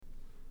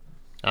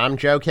I'm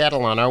Joe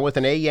Catalano with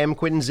an AM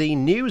Quincy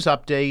news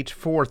update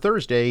for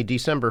Thursday,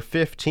 December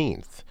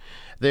 15th.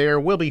 There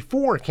will be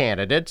 4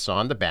 candidates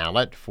on the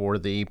ballot for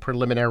the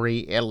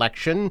preliminary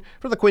election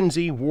for the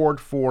Quincy Ward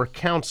 4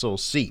 council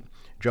seat.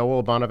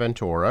 Joel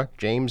Bonaventura,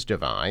 James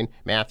Devine,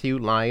 Matthew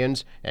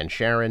Lyons, and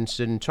Sharon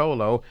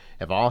Cintolo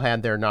have all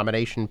had their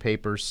nomination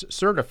papers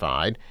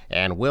certified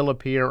and will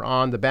appear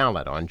on the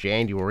ballot on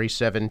January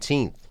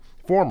 17th.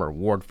 Former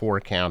Ward 4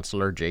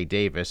 Councilor Jay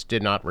Davis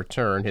did not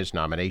return his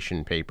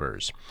nomination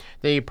papers.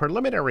 The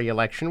preliminary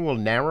election will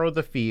narrow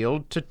the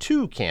field to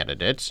 2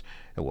 candidates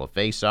who will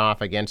face off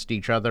against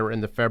each other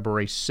in the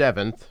February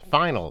 7th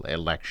final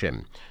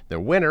election. The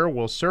winner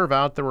will serve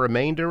out the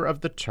remainder of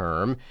the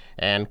term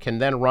and can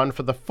then run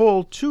for the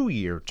full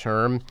 2-year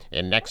term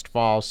in next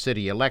fall's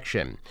city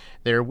election.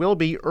 There will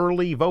be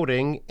early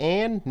voting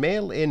and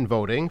mail-in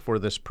voting for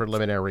this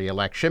preliminary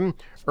election.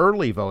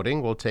 Early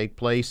voting will take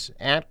place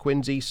at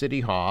Quincy City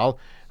Hall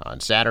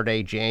on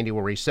Saturday,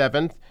 January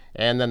 7th,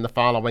 and then the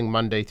following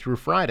Monday through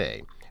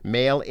Friday.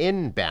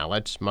 Mail-in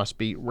ballots must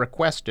be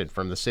requested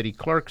from the city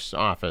clerk's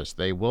office.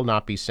 They will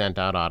not be sent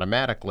out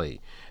automatically.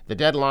 The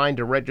deadline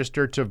to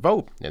register to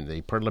vote in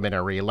the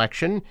preliminary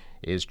election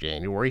is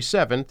January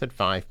 7th at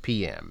 5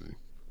 p.m.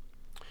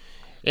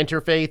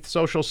 Interfaith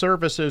Social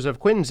Services of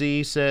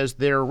Quincy says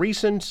their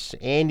recent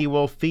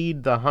annual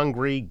Feed the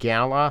Hungry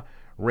Gala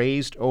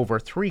raised over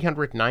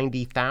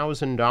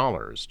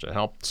 $390,000 to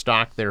help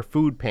stock their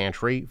food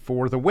pantry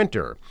for the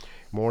winter.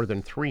 More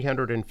than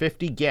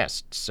 350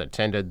 guests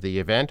attended the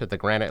event at the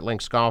Granite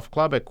Links Golf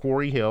Club at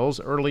Quarry Hills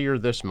earlier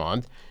this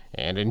month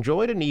and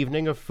enjoyed an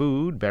evening of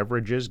food,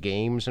 beverages,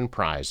 games, and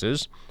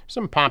prizes.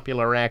 Some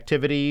popular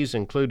activities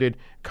included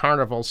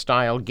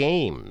carnival-style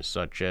games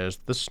such as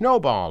the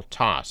snowball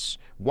toss,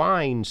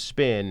 wine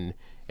spin,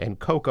 and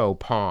Coco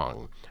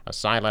Pong. A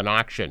silent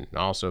auction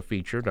also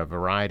featured a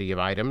variety of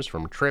items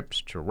from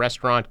trips to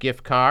restaurant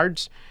gift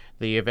cards.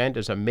 The event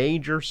is a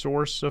major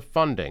source of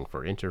funding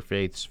for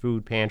Interfaith's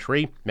Food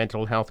Pantry,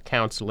 Mental Health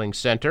Counseling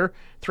Center,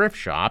 Thrift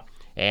Shop,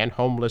 and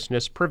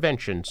Homelessness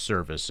Prevention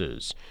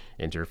Services.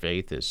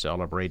 Interfaith is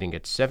celebrating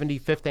its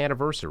 75th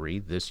anniversary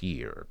this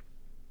year.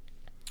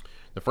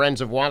 The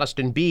Friends of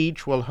Wollaston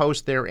Beach will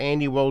host their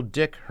annual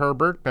Dick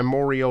Herbert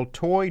Memorial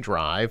Toy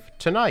Drive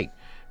tonight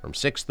from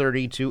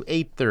 6:30 to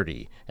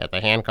 8:30 at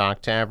the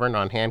Hancock Tavern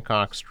on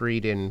Hancock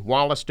Street in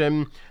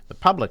Wollaston. The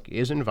public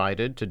is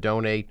invited to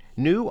donate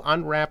new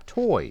unwrapped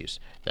toys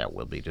that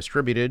will be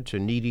distributed to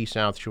needy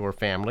South Shore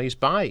families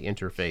by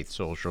Interfaith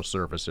Social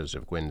Services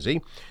of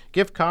Quincy.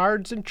 Gift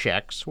cards and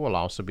checks will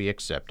also be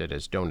accepted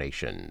as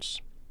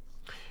donations.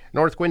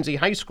 North Quincy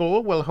High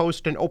School will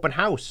host an open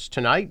house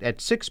tonight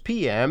at 6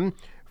 p.m.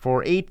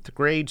 for 8th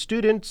grade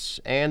students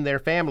and their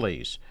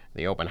families.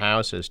 The open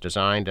house is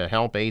designed to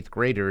help 8th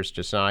graders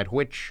decide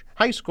which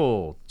high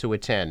school to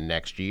attend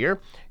next year.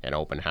 An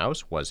open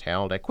house was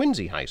held at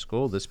Quincy High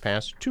School this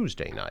past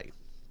Tuesday night.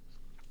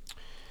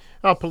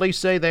 Police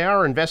say they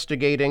are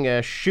investigating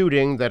a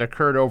shooting that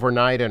occurred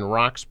overnight in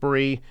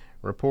Roxbury,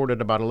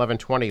 reported about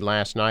 11:20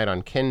 last night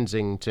on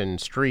Kensington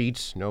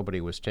Street. Nobody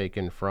was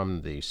taken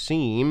from the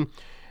scene.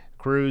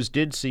 Crews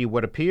did see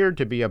what appeared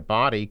to be a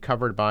body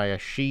covered by a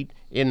sheet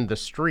in the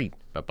street,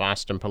 but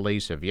Boston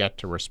police have yet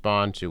to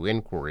respond to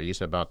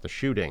inquiries about the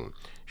shooting.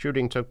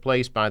 Shooting took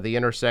place by the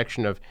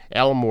intersection of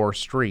Elmore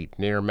Street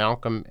near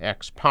Malcolm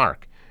X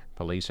Park.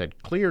 Police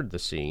had cleared the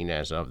scene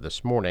as of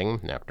this morning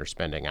after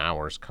spending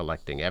hours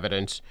collecting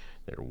evidence.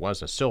 There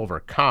was a silver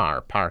car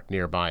parked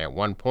nearby at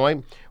one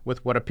point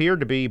with what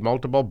appeared to be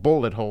multiple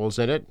bullet holes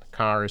in it. The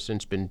car has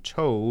since been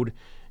towed.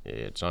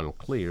 It's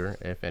unclear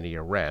if any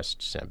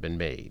arrests have been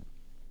made.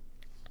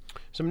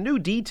 Some new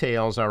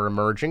details are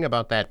emerging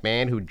about that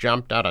man who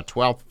jumped out a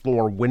 12th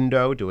floor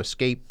window to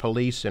escape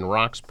police in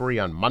Roxbury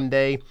on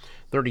Monday.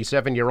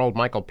 37-year-old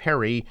Michael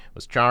Perry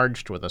was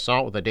charged with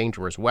assault with a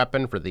dangerous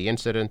weapon for the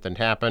incident that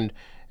happened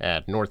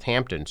at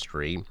Northampton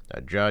Street. A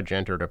judge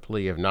entered a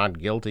plea of not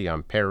guilty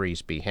on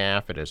Perry's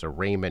behalf at his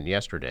arraignment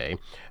yesterday.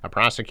 A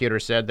prosecutor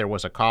said there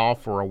was a call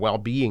for a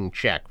well-being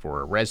check for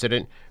a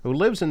resident who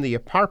lives in the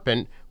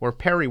apartment where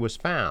Perry was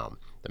found.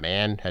 The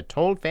man had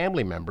told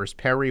family members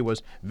Perry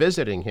was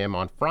visiting him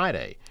on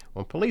Friday.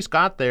 When police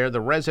got there, the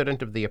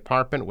resident of the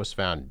apartment was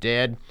found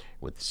dead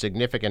with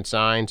significant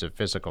signs of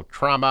physical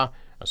trauma.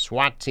 A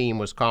SWAT team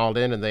was called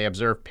in and they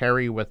observed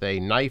Perry with a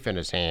knife in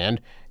his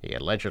hand. He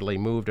allegedly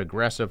moved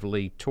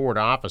aggressively toward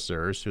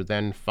officers who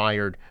then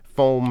fired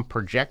foam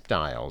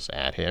projectiles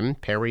at him.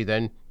 Perry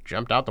then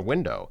jumped out the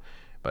window,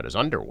 but his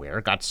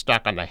underwear got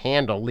stuck on the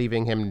handle,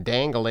 leaving him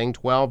dangling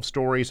 12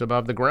 stories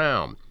above the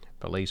ground.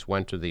 Police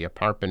went to the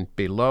apartment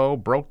below,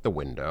 broke the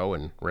window,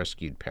 and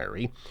rescued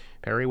Perry.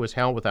 Perry was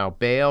held without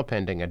bail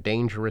pending a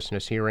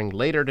dangerousness hearing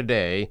later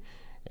today,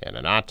 and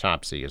an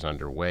autopsy is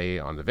underway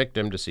on the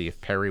victim to see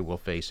if Perry will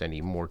face any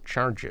more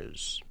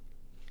charges.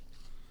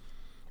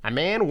 A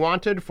man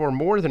wanted for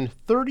more than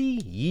 30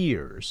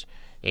 years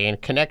in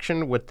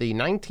connection with the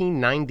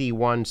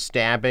 1991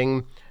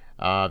 stabbing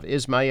of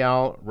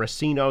Ismael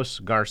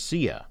Recinos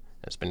Garcia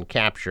has been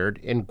captured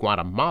in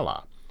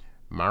Guatemala.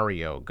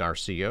 Mario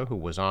Garcia, who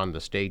was on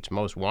the state's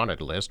most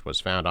wanted list, was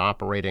found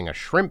operating a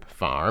shrimp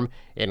farm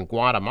in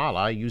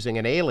Guatemala using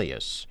an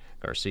alias.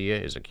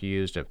 Garcia is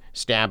accused of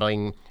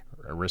stabbing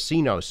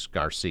Ricinos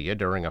Garcia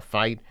during a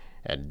fight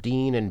at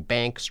Dean and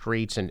Bank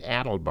Streets in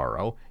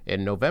Attleboro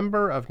in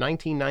November of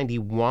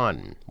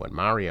 1991, when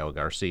Mario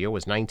Garcia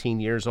was 19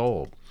 years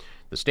old.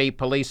 The state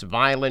police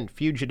violent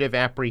fugitive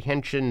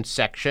apprehension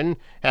section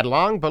had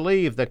long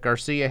believed that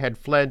Garcia had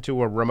fled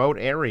to a remote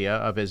area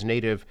of his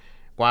native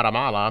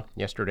Guatemala.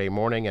 Yesterday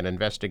morning, an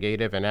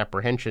investigative and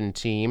apprehension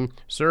team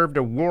served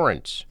a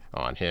warrant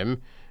on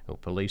him, who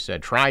police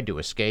said tried to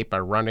escape by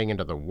running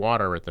into the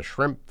water at the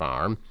shrimp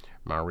farm.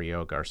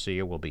 Mario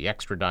Garcia will be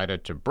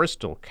extradited to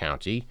Bristol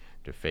County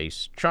to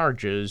face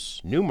charges.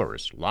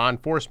 Numerous law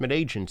enforcement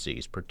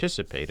agencies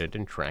participated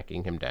in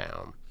tracking him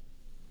down.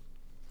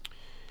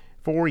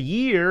 For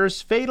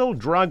years, fatal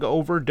drug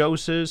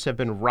overdoses have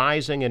been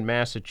rising in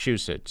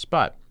Massachusetts,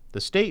 but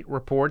the state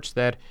reports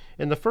that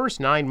in the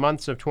first 9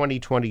 months of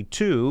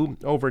 2022,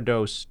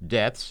 overdose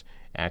deaths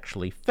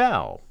actually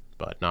fell,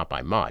 but not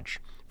by much.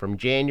 From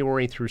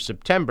January through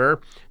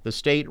September, the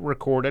state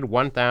recorded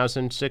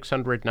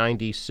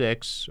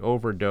 1,696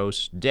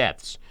 overdose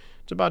deaths.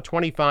 It's about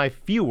 25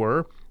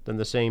 fewer than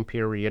the same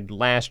period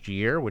last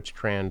year, which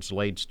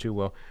translates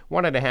to a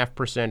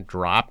 1.5%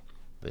 drop.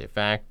 The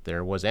fact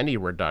there was any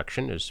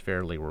reduction is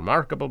fairly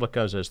remarkable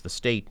because, as the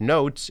state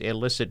notes,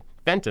 illicit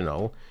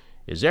fentanyl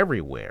is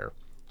everywhere.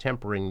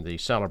 Tempering the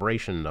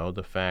celebration, though,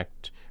 the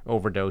fact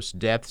overdose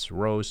deaths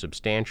rose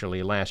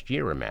substantially last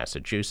year in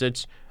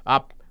Massachusetts,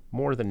 up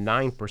more than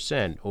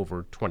 9%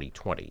 over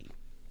 2020.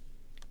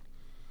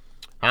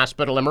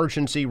 Hospital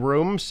emergency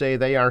rooms say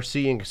they are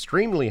seeing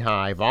extremely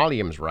high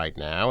volumes right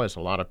now as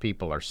a lot of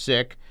people are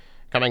sick.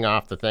 Coming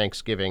off the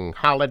Thanksgiving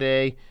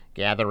holiday,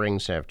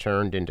 gatherings have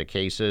turned into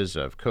cases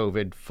of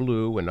COVID,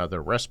 flu, and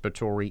other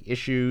respiratory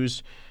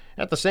issues.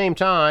 At the same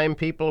time,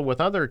 people with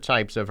other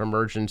types of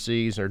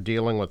emergencies are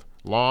dealing with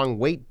long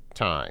wait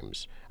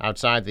times.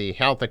 Outside the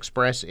Health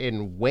Express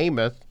in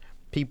Weymouth,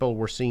 people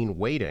were seen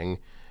waiting.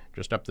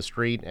 Just up the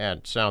street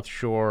at South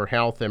Shore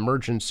Health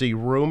Emergency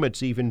Room,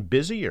 it's even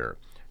busier.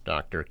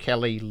 Dr.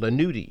 Kelly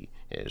Lanuti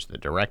is the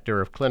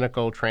Director of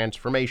Clinical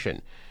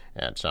Transformation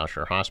at South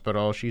Shore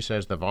Hospital. She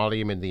says the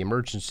volume in the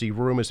emergency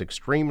room is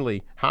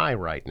extremely high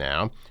right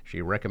now.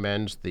 She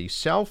recommends the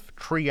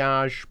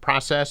self-triage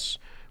process,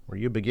 where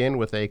you begin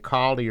with a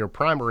call to your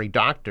primary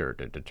doctor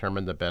to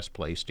determine the best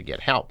place to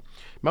get help.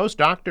 Most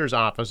doctors'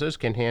 offices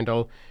can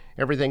handle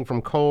everything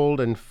from cold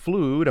and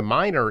flu to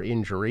minor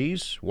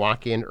injuries.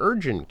 Walk-in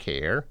urgent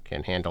care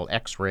can handle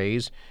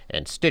x-rays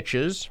and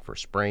stitches for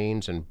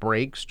sprains and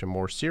breaks to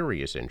more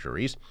serious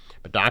injuries.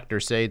 But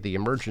doctors say the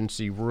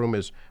emergency room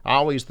is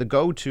always the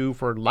go-to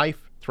for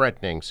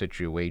life-threatening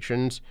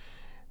situations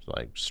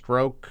like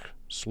stroke,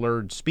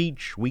 slurred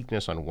speech,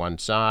 weakness on one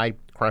side,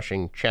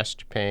 crushing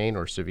chest pain,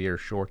 or severe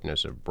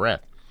shortness of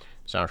breath.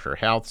 South Shore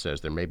Health says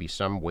there may be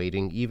some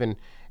waiting even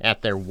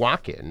at their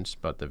walk-ins,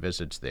 but the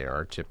visits there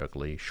are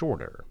typically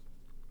shorter.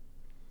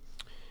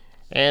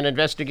 An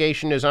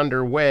investigation is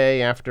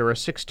underway after a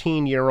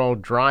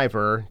 16-year-old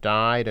driver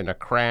died in a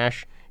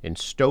crash in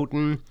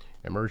Stoughton.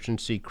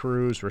 Emergency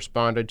crews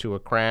responded to a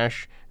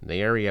crash in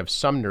the area of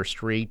Sumner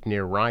Street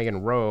near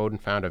Ryan Road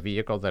and found a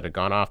vehicle that had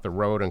gone off the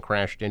road and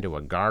crashed into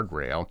a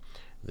guardrail.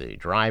 The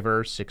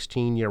driver,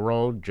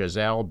 16-year-old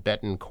Giselle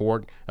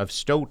Betancourt of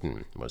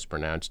Stoughton, was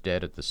pronounced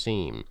dead at the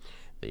scene.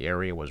 The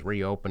area was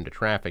reopened to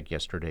traffic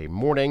yesterday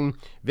morning.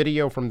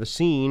 Video from the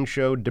scene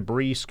showed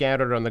debris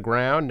scattered on the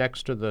ground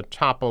next to the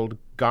toppled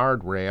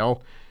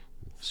guardrail.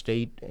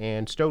 State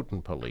and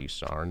Stoughton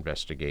police are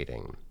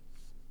investigating.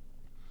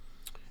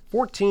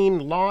 14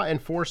 law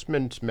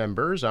enforcement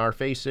members are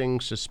facing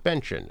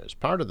suspension as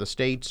part of the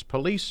state's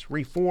police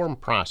reform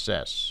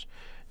process.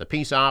 The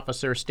Peace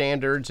Officer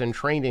Standards and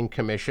Training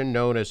Commission,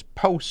 known as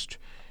POST,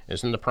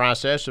 is in the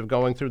process of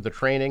going through the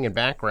training and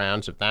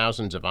backgrounds of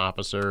thousands of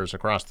officers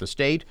across the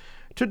state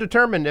to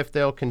determine if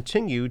they'll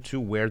continue to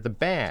wear the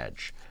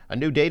badge. A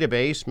new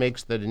database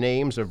makes the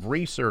names of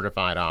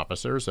recertified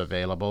officers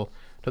available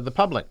to the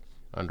public.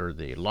 Under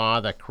the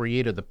law that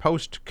created the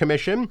Post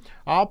Commission,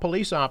 all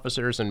police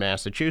officers in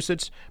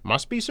Massachusetts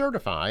must be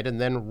certified and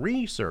then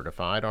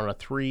recertified on a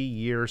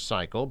 3-year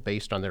cycle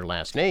based on their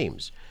last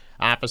names.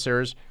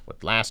 Officers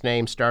with last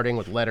names starting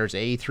with letters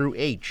A through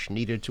H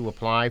needed to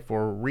apply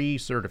for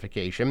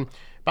recertification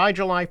by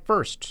July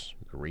 1st.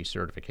 The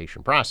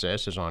recertification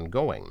process is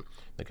ongoing.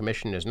 The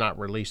Commission has not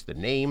released the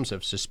names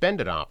of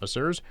suspended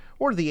officers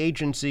or the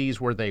agencies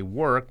where they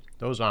work.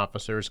 Those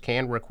officers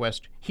can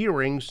request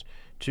hearings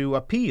to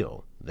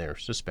appeal their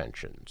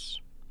suspensions.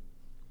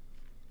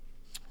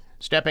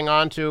 Stepping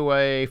onto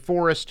a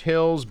Forest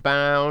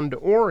Hills-bound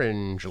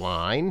Orange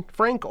Line,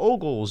 Frank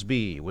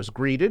Oglesby was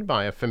greeted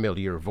by a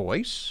familiar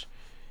voice,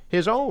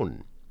 his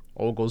own.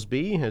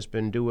 Oglesby has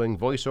been doing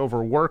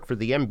voiceover work for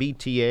the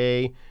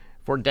MBTA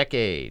for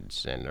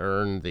decades and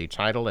earned the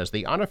title as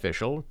the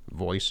unofficial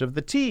voice of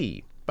the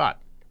T. But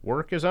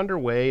work is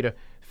underway to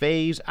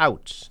phase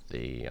out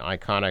the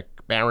iconic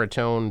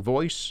baritone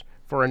voice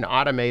for an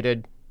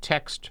automated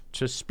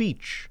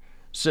text-to-speech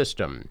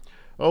system.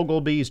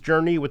 Ogilby's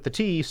journey with the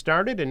T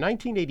started in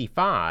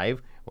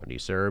 1985 when he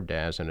served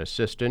as an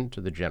assistant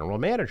to the general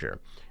manager.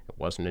 It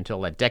wasn't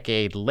until a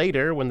decade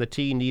later, when the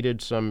T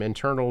needed some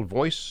internal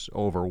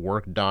voice-over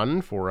work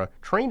done for a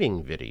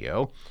training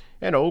video,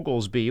 and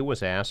Oglesby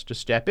was asked to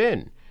step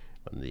in.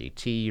 When the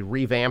T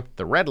revamped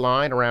the Red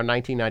Line around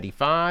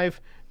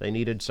 1995, they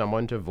needed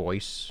someone to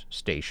voice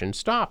station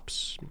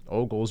stops.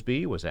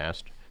 Oglesby was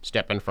asked to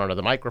step in front of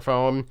the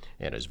microphone,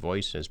 and his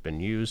voice has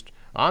been used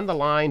on the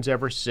lines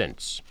ever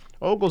since.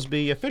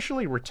 Oglesby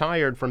officially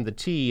retired from the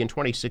T in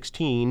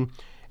 2016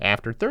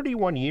 after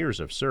 31 years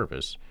of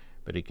service,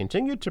 but he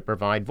continued to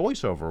provide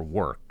voiceover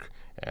work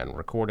and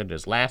recorded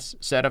his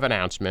last set of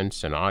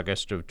announcements in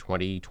August of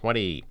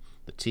 2020.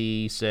 The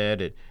T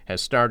said it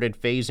has started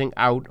phasing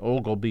out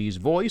Ogilby's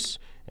voice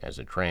as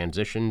it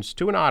transitions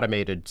to an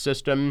automated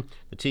system.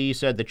 The T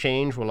said the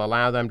change will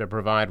allow them to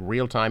provide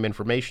real-time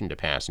information to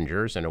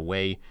passengers in a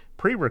way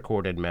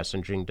pre-recorded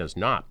messaging does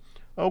not.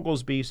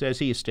 Oglesby says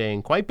he is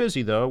staying quite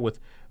busy, though, with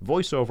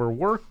voiceover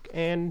work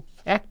and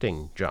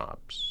acting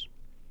jobs.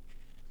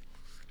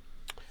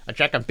 A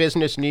check of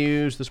business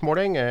news this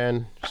morning,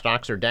 and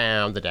stocks are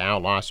down. The Dow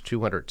lost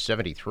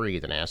 273.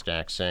 The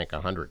Nasdaq sank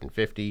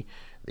 150.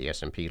 The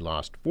S&P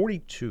lost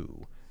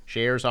 42.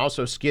 Shares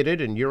also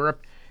skidded in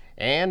Europe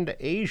and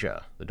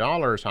Asia. The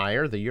dollar is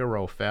higher. The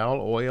euro fell.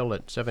 Oil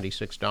at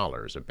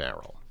 $76 a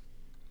barrel.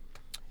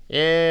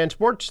 In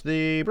sports,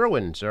 the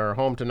Bruins are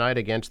home tonight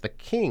against the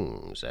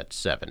Kings at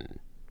 7.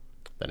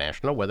 The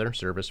National Weather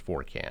Service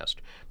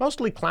forecast.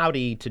 Mostly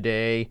cloudy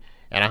today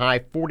at a high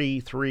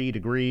 43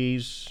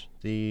 degrees.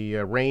 The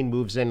rain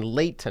moves in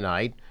late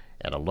tonight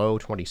at a low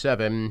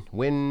 27.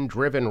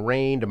 Wind-driven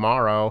rain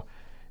tomorrow.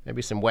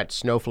 Maybe some wet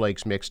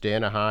snowflakes mixed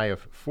in, a high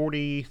of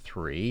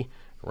 43.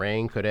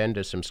 Rain could end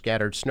to some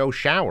scattered snow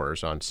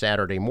showers on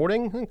Saturday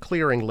morning, and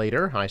clearing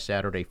later. High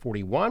Saturday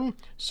 41,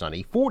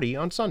 sunny 40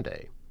 on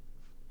Sunday.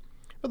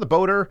 For the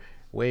boater,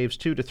 waves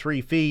 2 to 3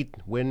 feet,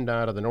 wind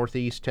out of the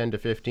northeast 10 to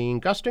 15,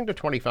 gusting to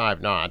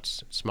 25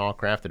 knots. Small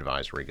craft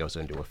advisory goes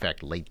into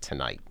effect late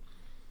tonight.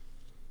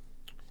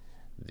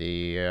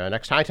 The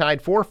next high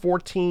tide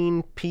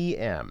 4:14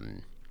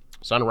 p.m.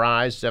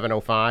 Sunrise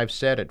 7:05,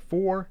 set at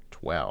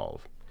 4:12.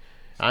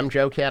 I'm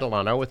Joe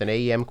Catalano with an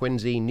AM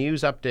Quincy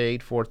news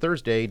update for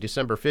Thursday,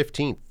 December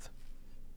 15th.